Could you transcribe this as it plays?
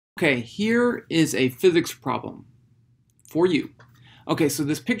Okay, here is a physics problem for you. Okay, so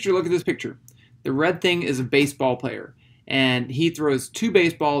this picture, look at this picture. The red thing is a baseball player, and he throws two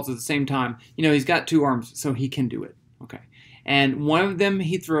baseballs at the same time. You know, he's got two arms, so he can do it. Okay, and one of them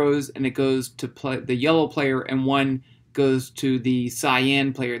he throws, and it goes to the yellow player, and one goes to the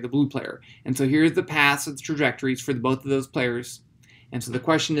cyan player, the blue player. And so here's the paths of the trajectories for both of those players. And so the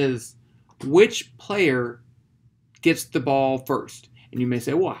question is, which player gets the ball first? And you may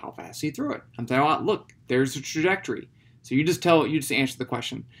say, well, how fast did he throw it? I'm saying, well, look, there's the trajectory. So you just answer the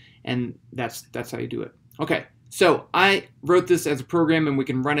question, and that's how you do it. Okay, so I wrote this as a program, and we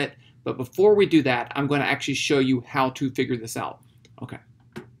can run it. But before we do that, I'm going to actually show you how to figure this out. Okay.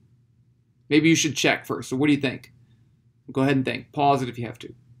 Maybe you should check first. So what do you think? Go ahead and think. Pause it if you have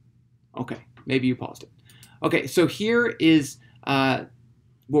to. Okay, maybe you paused it. Okay, so here is what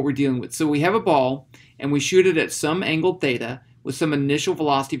we're dealing with. So we have a ball, and we shoot it at some angle theta with some initial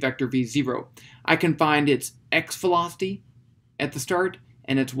velocity vector v0. I can find its x velocity at the start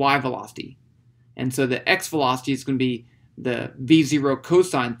and its y velocity. And so the x velocity is going to be the v0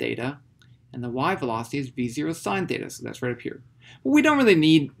 cosine theta, and the y velocity is v0 sine theta. So that's right up here. But we don't really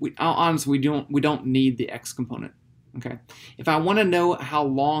need, honestly, we don't need the x component. Okay. If I want to know how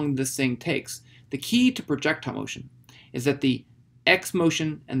long this thing takes, the key to projectile motion is that the x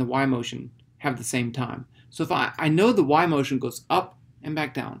motion and the y motion have the same time. So if I know the y motion goes up and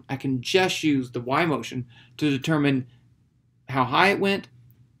back down, I can just use the y motion to determine how high it went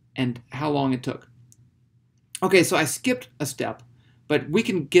and how long it took. Okay, so I skipped a step, but we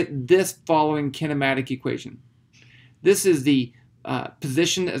can get this following kinematic equation. This is the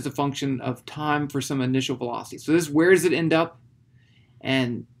position as a function of time for some initial velocity. So this, where does it end up?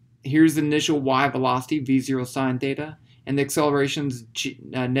 And here's the initial y velocity, v0 sine theta, and the acceleration is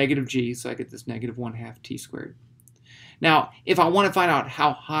negative g, so I get this negative 1/2 t squared. Now, if I want to find out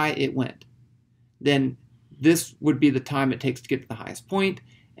how high it went, then this would be the time it takes to get to the highest point,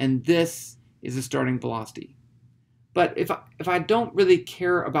 and this is the starting velocity. But if I don't really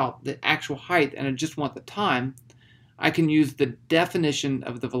care about the actual height and I just want the time, I can use the definition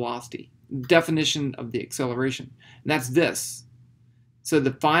of the velocity, definition of the acceleration, and that's this. So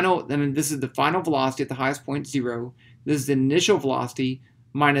the final, then this is the final velocity at the highest point, 0. This is the initial velocity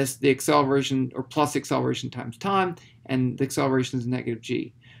minus the acceleration, or plus acceleration times time, and the acceleration is negative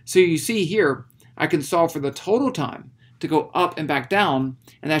g. So you see here, I can solve for the total time to go up and back down,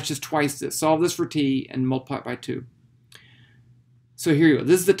 and that's just twice this. Solve this for t and multiply it by 2. So here you go.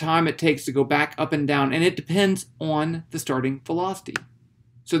 This is the time it takes to go back up and down, and it depends on the starting velocity.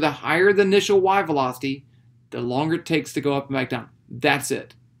 So the higher the initial y velocity, the longer it takes to go up and back down. That's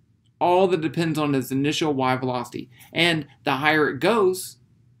it. All that depends on is initial y velocity. And the higher it goes,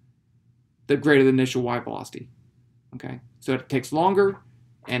 the greater the initial y velocity. Okay? So it takes longer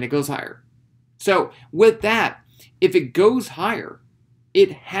and it goes higher. So with that, if it goes higher,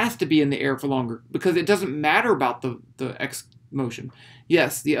 it has to be in the air for longer because it doesn't matter about the x motion.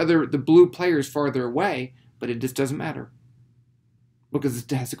 Yes, the blue player is farther away, but it just doesn't matter because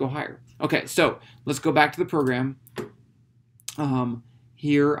it has to go higher. Okay, so let's go back to the program.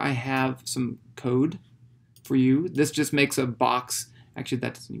 Here I have some code for you. This just makes a box. Actually,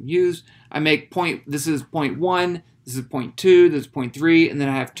 that doesn't even use. I make this is point 1, this is point 2, this is point 3, and then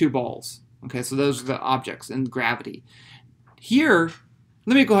I have 2 balls. Okay, so those are the objects and gravity. Here,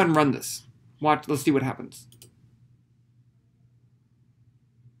 let me go ahead and run this. Watch, let's see what happens.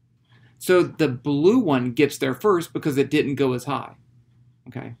 So the blue one gets there first because it didn't go as high.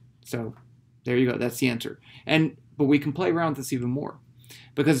 Okay, so there you go. That's the answer. But we can play around with this even more.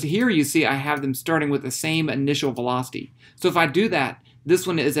 Because here you see I have them starting with the same initial velocity. So if I do that, this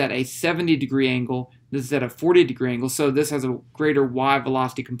one is at a 70-degree angle, this is at a 40-degree angle, so this has a greater y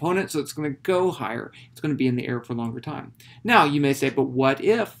velocity component, so it's going to go higher. It's going to be in the air for a longer time. Now you may say, but what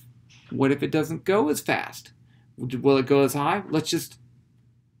if? What if it doesn't go as fast? Will it go as high? Let's just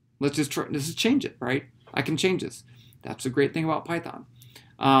try. Let's just change it, right? I can change this. That's the great thing about Python.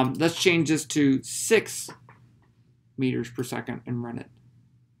 Let's change this to 6 meters per second and run it.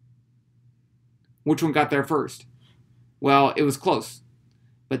 Which one got there first? Well, it was close,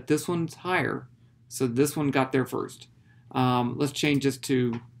 but this one's higher, so this one got there first. Let's change this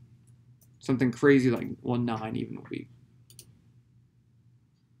to something crazy like, well, 9 even will be.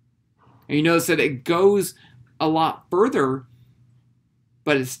 And you notice that it goes a lot further,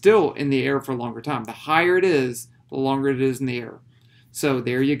 but it's still in the air for a longer time. The higher it is, the longer it is in the air. So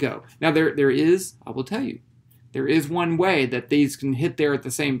there you go. Now there is, I will tell you, there is one way that these can hit there at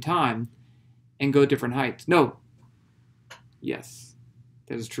the same time and go different heights. No. Yes,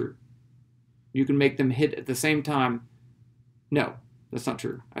 that is true. You can make them hit at the same time. No, That's not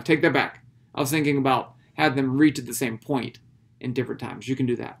true. I take that back. I was thinking about having them reach at the same point in different times. You can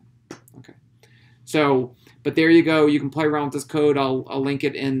do that. Okay. So, but there you go. You can play around with this code. I'll link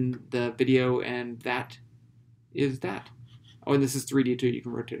it in the video, and that is that. Oh, and this is 3D too. You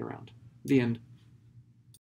can rotate around. The end.